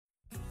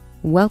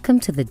Welcome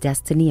to the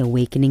Destiny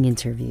Awakening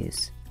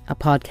Interviews, a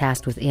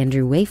podcast with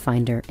Andrew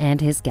Wayfinder and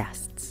his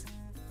guests,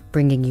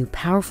 bringing you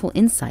powerful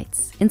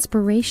insights,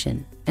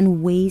 inspiration,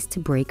 and ways to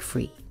break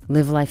free,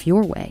 live life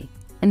your way,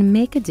 and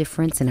make a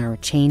difference in our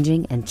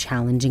changing and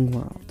challenging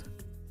world.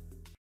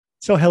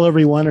 So hello,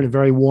 everyone, and a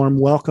very warm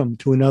welcome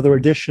to another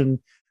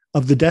edition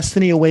of the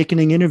Destiny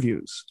Awakening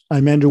Interviews.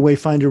 I'm Andrew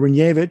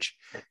Wayfinder-Raniewicz,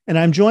 and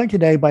I'm joined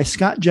today by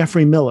Scott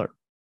Jeffrey Miller,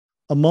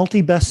 a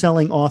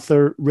multi-best-selling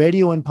author,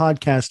 radio and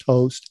podcast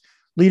host,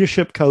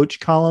 leadership coach,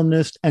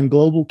 columnist, and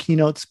global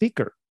keynote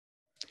speaker.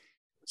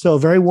 So a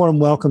very warm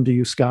welcome to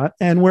you, Scott.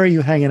 And where are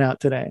you hanging out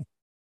today?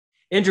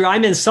 Andrew,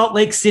 I'm in Salt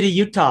Lake City,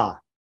 Utah.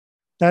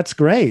 That's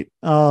great.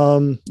 We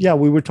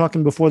were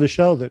talking before the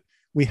show that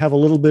we have a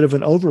little bit of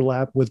an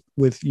overlap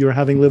with your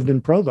having lived in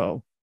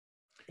Provo.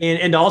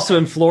 And also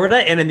in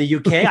Florida and in the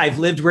UK. I've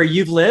lived where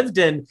you've lived,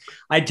 and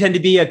I tend to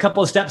be a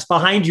couple of steps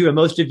behind you in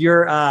most of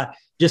your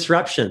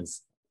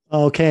disruptions.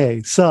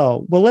 Okay,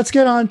 so, let's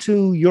get on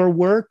to your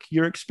work,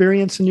 your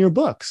experience, and your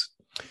books.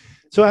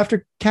 So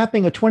after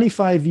capping a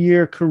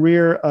 25-year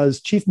career as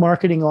Chief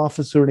Marketing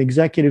Officer and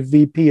Executive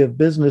VP of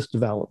Business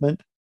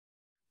Development,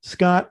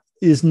 Scott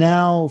is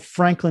now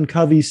Franklin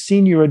Covey's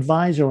Senior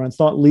Advisor on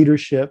Thought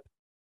Leadership,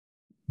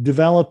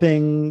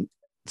 developing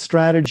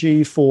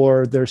strategy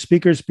for their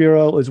Speakers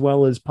Bureau, as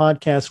well as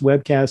podcasts,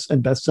 webcasts,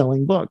 and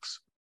best-selling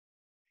books.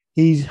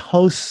 He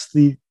hosts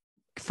the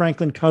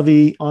Franklin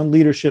Covey On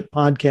Leadership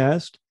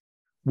podcast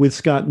with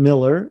Scott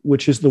Miller,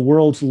 which is the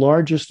world's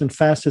largest and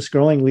fastest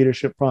growing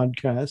leadership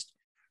podcast,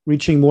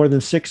 reaching more than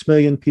 6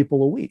 million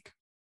people a week.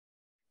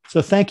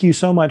 So thank you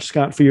so much,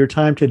 Scott, for your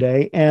time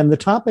today. And the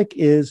topic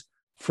is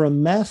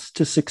From Mess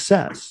to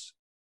Success.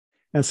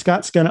 And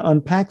Scott's going to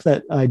unpack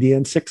that idea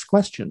in 6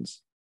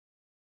 questions.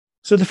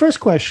 So the first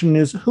question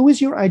is, who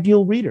is your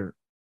ideal reader?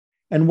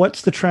 And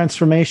what's the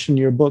transformation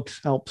your books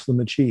helps them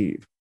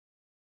achieve?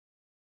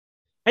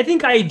 I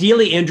think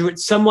ideally, Andrew,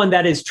 it's someone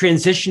that is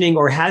transitioning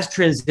or has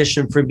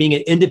transitioned from being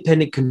an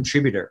independent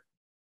contributor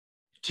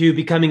to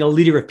becoming a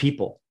leader of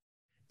people.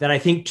 That I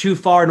think too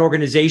far in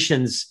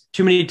organizations,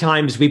 too many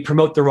times we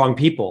promote the wrong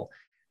people.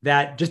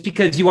 That just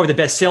because you are the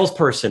best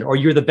salesperson or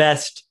you're the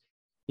best,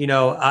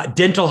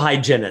 dental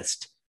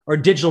hygienist or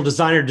digital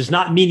designer does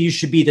not mean you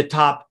should be the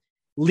top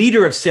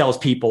leader of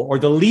salespeople or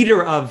the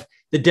leader of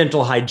the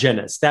dental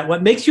hygienist. That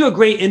what makes you a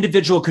great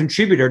individual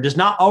contributor does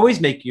not always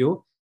make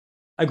you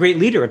a great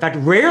leader. In fact,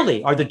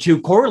 rarely are the two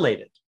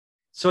correlated.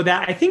 So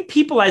that I think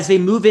people, as they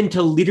move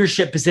into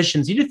leadership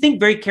positions, need to think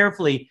very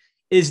carefully,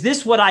 is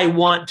this what I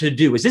want to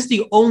do? Is this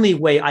the only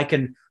way I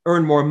can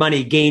earn more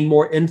money, gain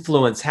more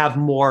influence, have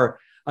more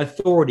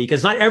authority?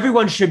 Because not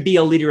everyone should be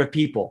a leader of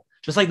people.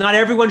 Just like not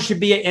everyone should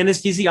be an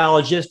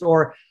anesthesiologist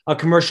or a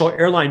commercial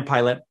airline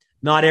pilot.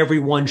 Not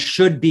everyone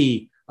should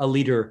be a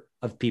leader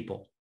of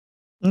people.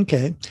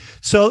 Okay.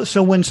 So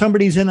when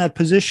somebody's in that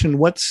position,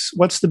 what's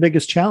the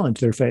biggest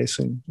challenge they're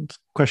facing? That's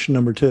question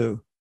number 2.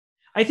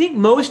 I think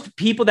most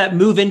people that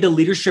move into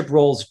leadership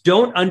roles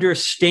don't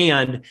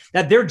understand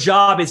that their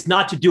job is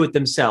not to do it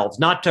themselves,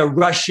 not to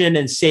rush in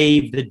and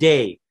save the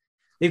day.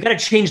 They've got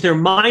to change their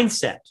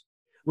mindset.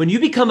 When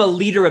you become a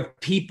leader of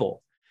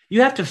people,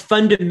 you have to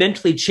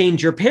fundamentally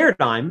change your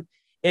paradigm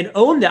and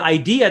own the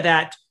idea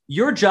that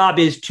your job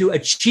is to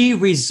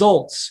achieve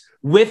results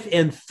with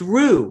and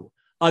through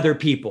other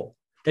people.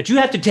 That you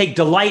have to take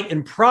delight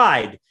and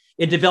pride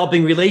in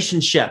developing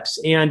relationships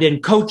and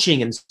in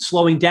coaching and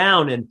slowing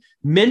down and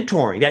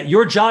mentoring. That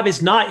your job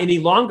is not any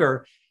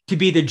longer to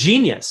be the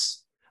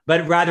genius,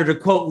 but rather, to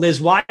quote Liz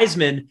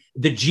Wiseman,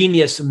 the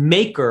genius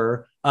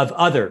maker of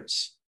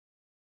others.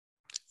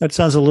 That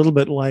sounds a little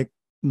bit like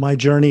my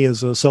journey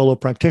as a solo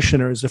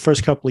practitioner. As the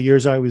first couple of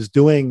years I was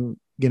doing,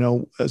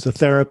 as a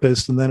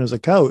therapist and then as a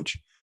coach,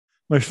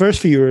 my first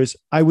few years,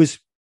 I was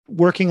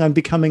working on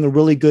becoming a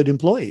really good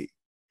employee,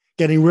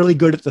 getting really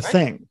good at the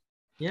thing.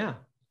 Yeah.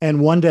 And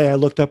one day I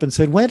looked up and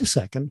said, wait a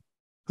second,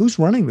 who's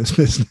running this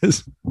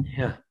business?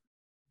 Yeah.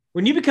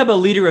 When you become a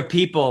leader of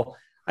people,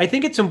 I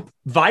think it's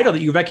vital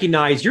that you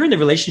recognize you're in the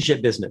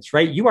relationship business,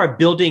 right? You are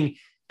building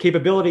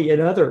capability in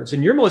others.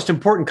 And your most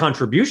important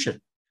contribution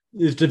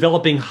is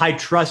developing high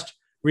trust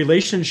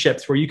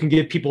relationships where you can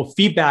give people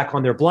feedback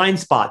on their blind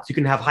spots. You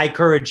can have high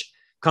courage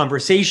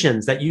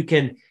conversations, that you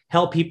can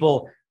help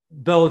people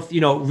both,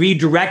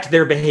 redirect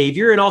their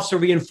behavior and also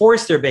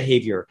reinforce their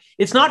behavior.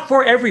 It's not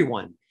for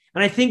everyone.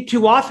 And I think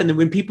too often that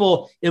when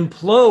people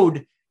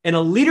implode in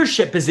a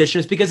leadership position,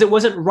 it's because it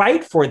wasn't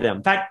right for them.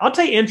 In fact, I'll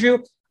tell you, Andrew,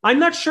 I'm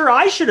not sure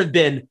I should have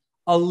been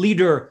a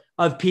leader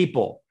of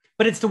people,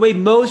 but it's the way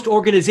most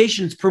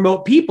organizations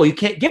promote people. You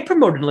can't get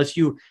promoted unless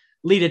you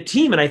lead a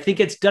team. And I think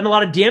it's done a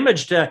lot of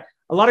damage to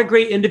a lot of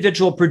great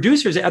individual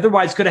producers that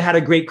otherwise could have had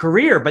a great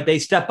career, but they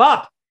step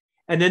up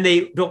and then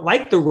they don't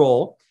like the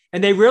role.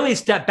 And they rarely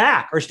step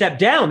back or step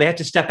down. They have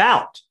to step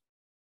out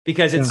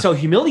because it's so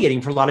humiliating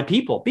for a lot of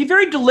people. Be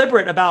very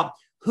deliberate about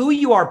who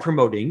you are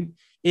promoting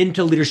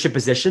into leadership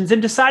positions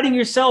and deciding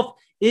yourself,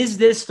 is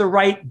this the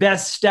right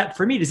best step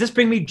for me? Does this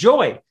bring me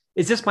joy?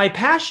 Is this my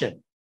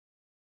passion?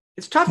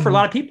 It's tough for a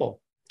lot of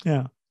people.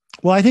 Yeah.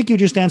 Well, I think you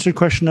just answered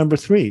question number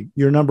 3,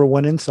 your number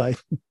one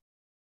insight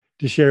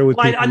to share with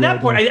people. On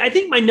that point, I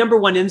think my number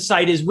one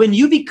insight is when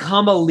you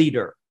become a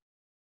leader,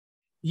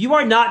 you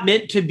are not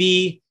meant to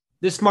be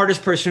the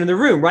smartest person in the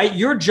room, right?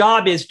 Your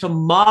job is to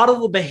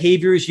model the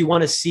behaviors you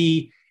want to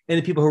see in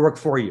the people who work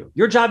for you.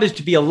 Your job is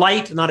to be a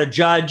light, not a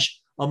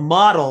judge, a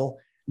model,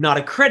 not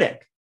a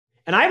critic.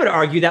 And I would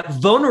argue that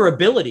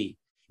vulnerability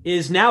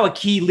is now a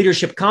key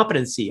leadership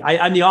competency.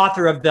 I'm the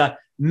author of the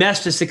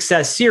Mess to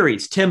Success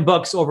series, 10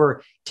 books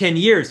over 10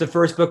 years. The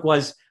first book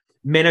was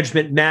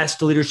Management Mess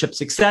to Leadership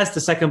Success.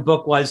 The second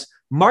book was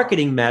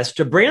Marketing Mess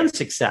to Brand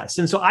Success.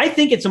 And so I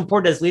think it's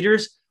important as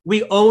leaders,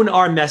 we own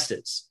our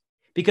messes.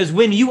 Because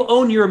when you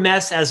own your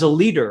mess as a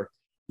leader,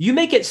 you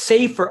make it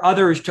safe for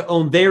others to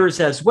own theirs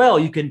as well.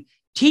 You can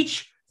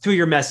teach through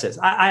your messes.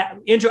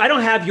 Andrew, I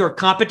don't have your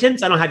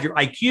competence. I don't have your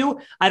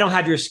IQ. I don't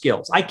have your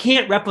skills. I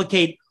can't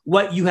replicate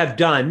what you have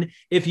done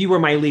if you were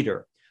my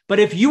leader. But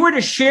if you were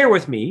to share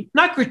with me,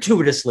 not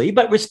gratuitously,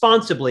 but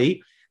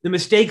responsibly, the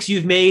mistakes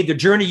you've made, the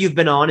journey you've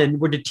been on, and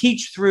were to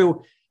teach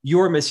through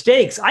your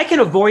mistakes, I can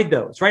avoid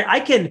those, right? I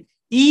can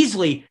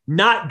easily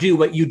not do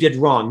what you did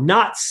wrong,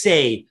 not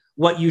say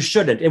what you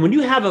shouldn't. And when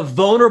you have a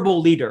vulnerable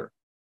leader,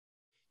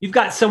 you've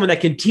got someone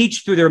that can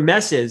teach through their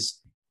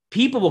messes,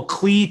 people will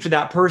cleave to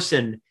that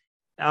person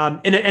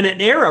in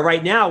an era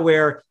right now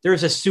where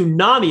there's a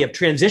tsunami of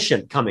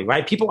transition coming,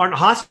 right? People aren't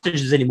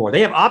hostages anymore.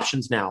 They have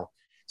options now.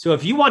 So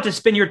if you want to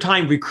spend your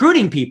time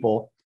recruiting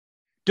people,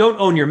 don't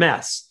own your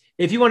mess.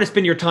 If you want to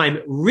spend your time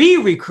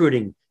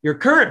re-recruiting your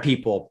current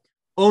people,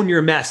 own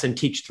your mess and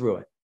teach through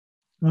it.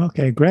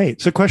 Okay,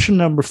 great. So question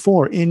number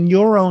 4, in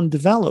your own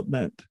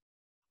development,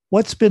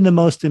 what's been the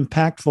most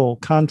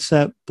impactful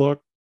concept,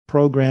 book,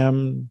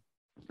 program,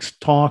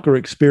 talk, or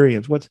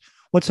experience?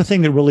 What's the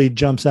thing that really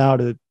jumps out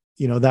at,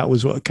 that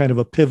was kind of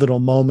a pivotal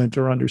moment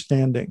or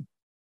understanding?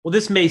 Well,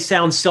 this may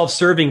sound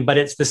self-serving, but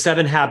it's The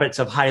 7 Habits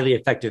of Highly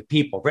Effective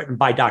People, written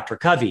by Dr.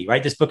 Covey,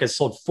 right? This book has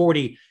sold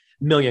 40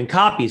 million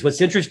copies. What's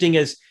interesting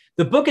is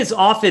the book is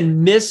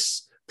often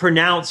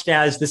mispronounced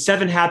as The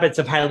 7 Habits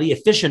of Highly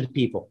Efficient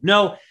People.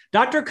 No,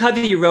 Dr.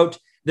 Covey wrote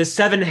The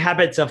 7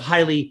 Habits of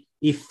Highly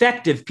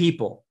Effective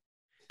People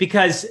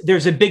because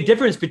there's a big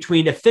difference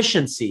between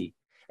efficiency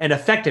and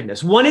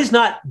effectiveness. One is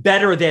not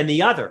better than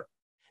the other.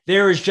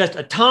 There is just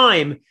a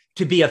time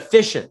to be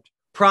efficient.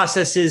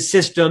 Processes,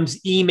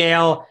 systems,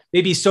 email,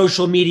 maybe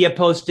social media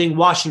posting,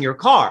 washing your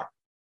car.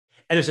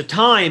 And there's a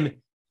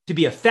time to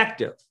be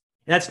effective.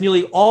 And that's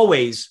nearly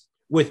always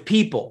with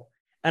people.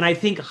 And I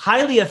think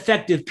highly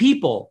effective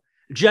people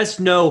just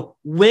know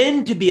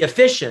when to be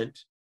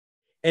efficient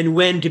and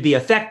when to be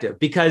effective.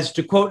 Because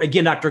to quote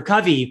again, Dr.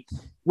 Covey,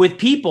 with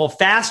people,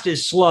 fast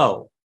is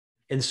slow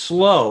and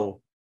slow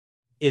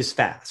is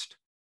fast.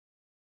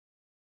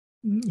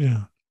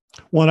 Yeah.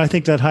 Well, I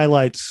think that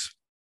highlights,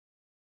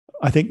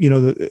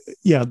 the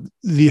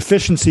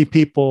efficiency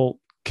people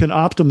can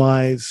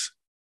optimize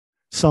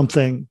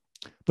something,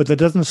 but that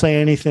doesn't say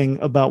anything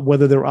about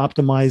whether they're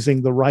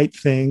optimizing the right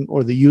thing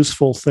or the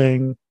useful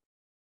thing.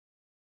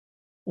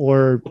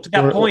 Or to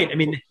that point,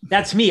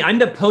 that's me. I'm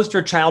the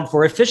poster child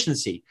for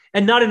efficiency,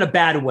 and not in a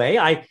bad way.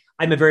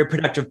 I'm a very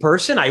productive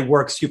person. I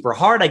work super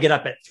hard. I get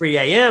up at 3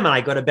 a.m. and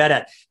I go to bed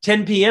at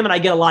 10 p.m. and I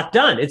get a lot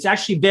done. It's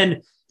actually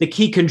been the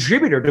key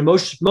contributor to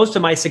most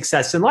of my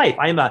success in life.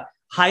 I am a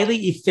highly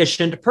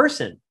efficient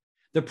person.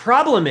 The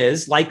problem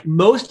is, like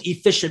most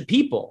efficient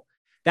people,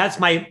 that's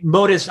my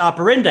modus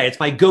operandi. It's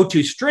my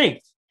go-to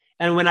strength.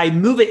 And when I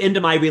move it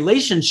into my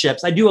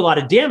relationships, I do a lot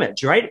of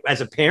damage, right?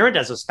 As a parent,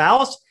 as a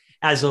spouse,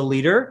 as a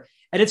leader.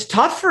 And it's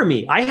tough for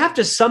me. I have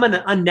to summon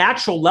an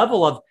unnatural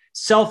level of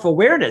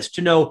self-awareness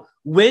to know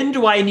when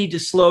do I need to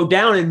slow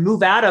down and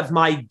move out of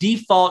my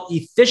default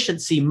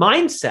efficiency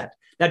mindset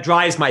that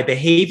drives my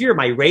behavior,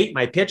 my rate,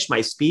 my pitch, my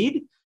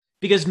speed.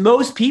 Because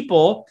most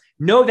people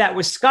know that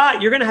with Scott,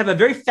 you're going to have a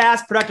very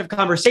fast, productive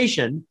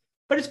conversation,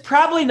 but it's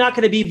probably not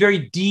going to be very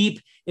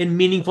deep and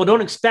meaningful. Don't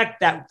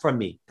expect that from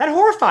me. That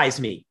horrifies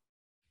me.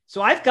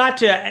 So I've got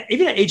to,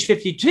 even at age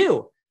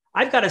 52,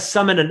 I've got to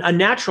summon a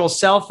natural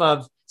sense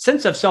of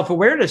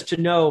self-awareness to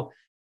know,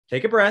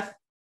 take a breath,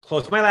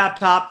 close my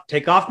laptop,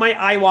 take off my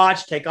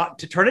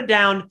iWatch, turn it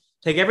down,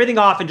 take everything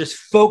off and just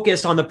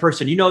focus on the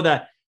person.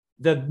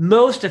 The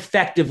most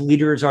effective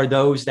leaders are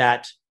those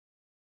that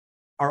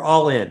are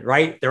all in,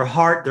 right? Their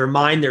heart, their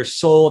mind, their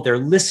soul, their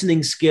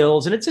listening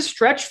skills. And it's a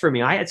stretch for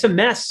me. It's a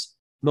mess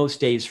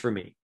most days for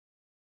me.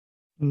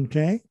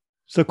 Okay.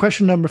 So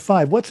question number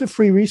 5, what's a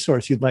free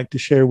resource you'd like to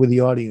share with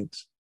the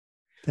audience?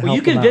 Well,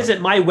 you can visit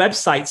my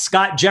website,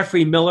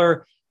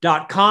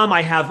 scottjeffreymiller.com.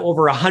 I have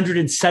over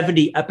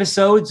 170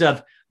 episodes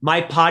of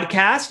my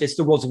podcast. It's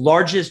the world's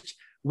largest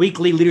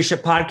weekly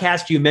leadership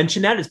podcast. You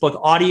mentioned that. It's both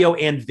audio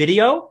and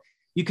video.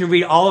 You can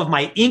read all of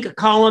my Inc.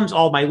 columns,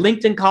 all of my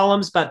LinkedIn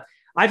columns, but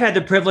I've had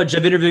the privilege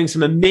of interviewing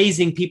some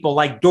amazing people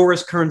like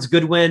Doris Kearns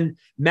Goodwin,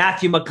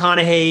 Matthew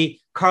McConaughey,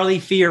 Carly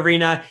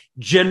Fiorina,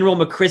 General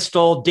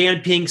McChrystal,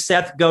 Dan Pink,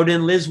 Seth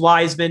Godin, Liz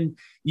Wiseman,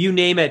 you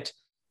name it.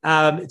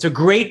 It's a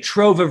great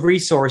trove of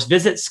resource.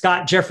 Visit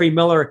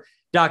scottjeffreymiller.com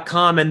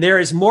and there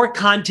is more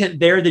content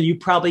there than you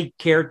probably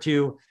care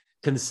to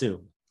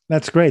consume.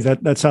 That's great.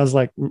 That sounds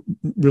like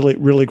really,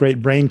 really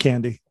great brain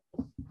candy.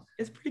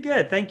 It's pretty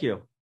good. Thank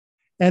you.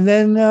 And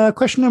then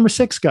question number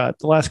 6, Scott,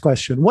 the last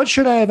question. What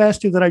should I have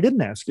asked you that I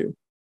didn't ask you?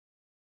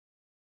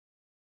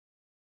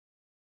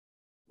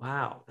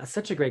 Wow, that's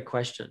such a great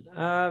question.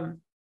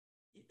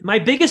 My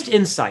biggest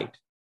insight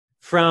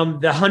from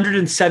the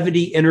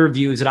 170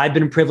 interviews that I've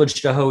been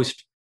privileged to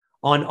host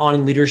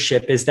on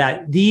leadership is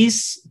that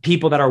these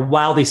people that are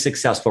wildly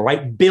successful,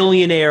 right?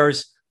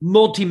 Billionaires,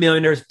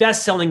 multimillionaires,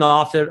 best-selling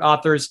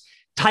authors,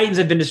 titans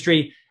of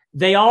industry,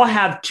 they all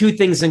have 2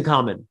 things in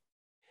common.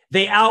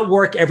 They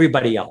outwork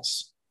everybody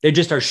else. They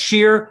just are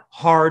sheer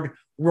hard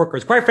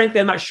workers. Quite frankly,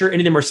 I'm not sure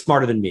any of them are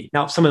smarter than me.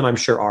 Now, some of them I'm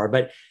sure are,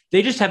 but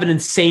they just have an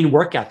insane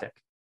work ethic.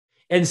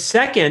 And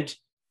second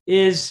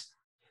is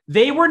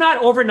they were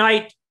not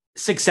overnight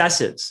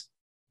successes.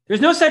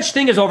 There's no such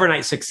thing as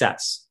overnight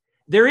success.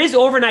 There is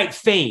overnight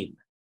fame.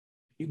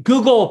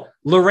 Google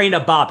Lorena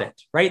Bobbitt,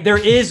 right? There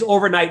is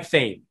overnight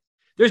fame.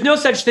 There's no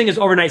such thing as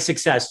overnight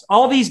success.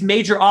 All these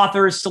major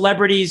authors,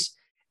 celebrities,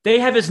 they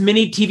have as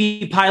many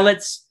TV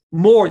pilots,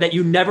 more that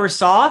you never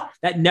saw,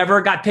 that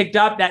never got picked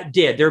up, that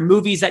did. There are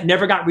movies that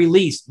never got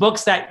released,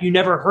 books that you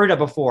never heard of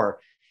before.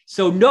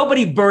 So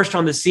nobody burst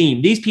on the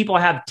scene. These people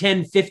have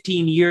 10,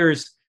 15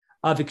 years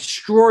of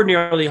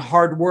extraordinarily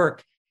hard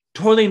work,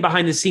 toiling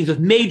behind the scenes with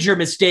major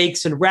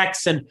mistakes and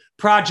wrecks and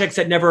projects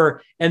that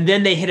never, and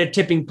then they hit a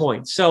tipping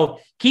point. So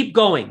keep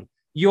going.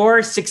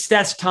 Your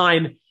success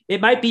time, it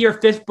might be your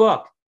 5th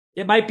book.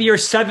 It might be your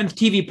 7th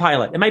TV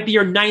pilot. It might be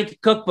your 9th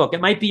cookbook.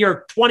 It might be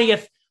your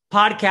 20th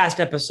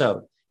podcast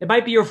episode. It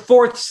might be your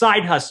 4th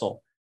side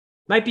hustle.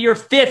 It might be your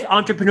 5th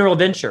entrepreneurial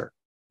venture.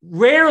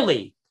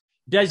 Rarely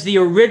does the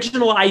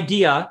original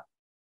idea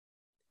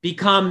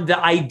become the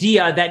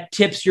idea that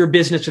tips your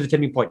business to the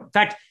tipping point. In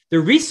fact, the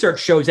research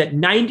shows that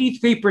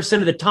 93%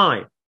 of the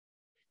time,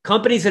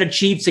 companies that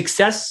achieve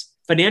success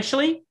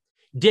financially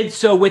did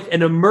so with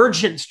an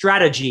emergent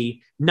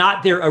strategy,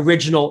 not their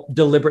original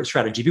deliberate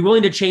strategy. Be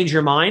willing to change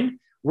your mind,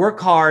 work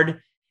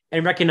hard,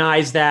 and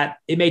recognize that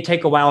it may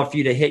take a while for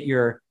you to hit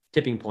your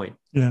tipping point.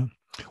 Yeah.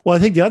 Well, I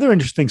think the other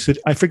interesting,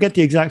 I forget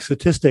the exact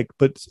statistic,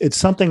 but it's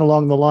something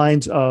along the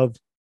lines of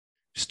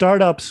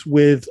startups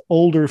with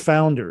older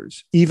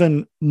founders,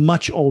 even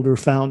much older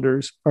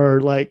founders,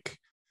 are like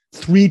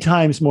 3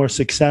 times more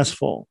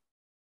successful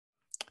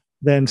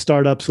than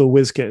startups with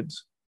whiz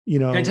kids. You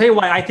know, can I tell you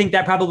why I think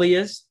that probably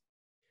is?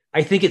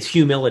 I think it's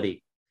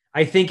humility.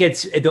 I think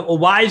it's the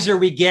wiser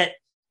we get,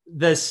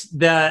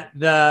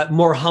 the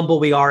more humble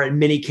we are in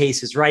many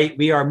cases, right?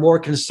 We are more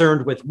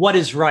concerned with what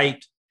is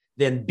right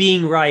than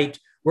being right.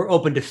 We're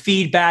open to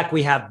feedback.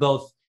 We have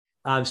both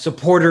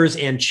supporters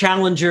and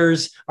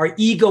challengers. Our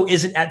ego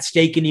isn't at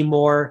stake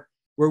anymore.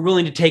 We're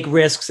willing to take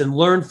risks and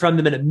learn from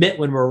them and admit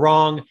when we're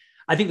wrong.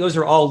 I think those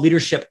are all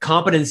leadership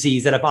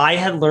competencies that if I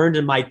had learned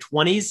in my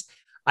 20s,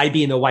 I'd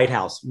be in the White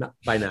House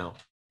by now.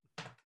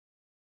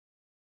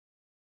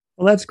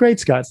 Well, that's great,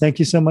 Scott. Thank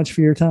you so much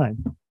for your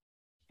time.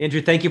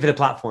 Andrew, thank you for the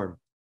platform.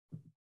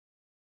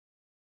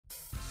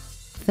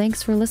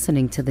 Thanks for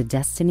listening to the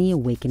Destiny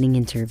Awakening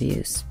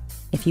interviews.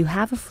 If you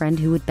have a friend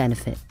who would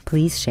benefit,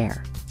 please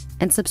share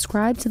and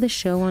subscribe to the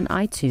show on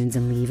iTunes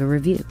and leave a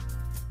review.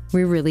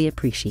 We really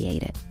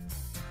appreciate it.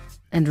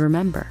 And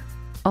remember,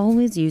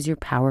 always use your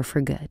power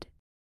for good.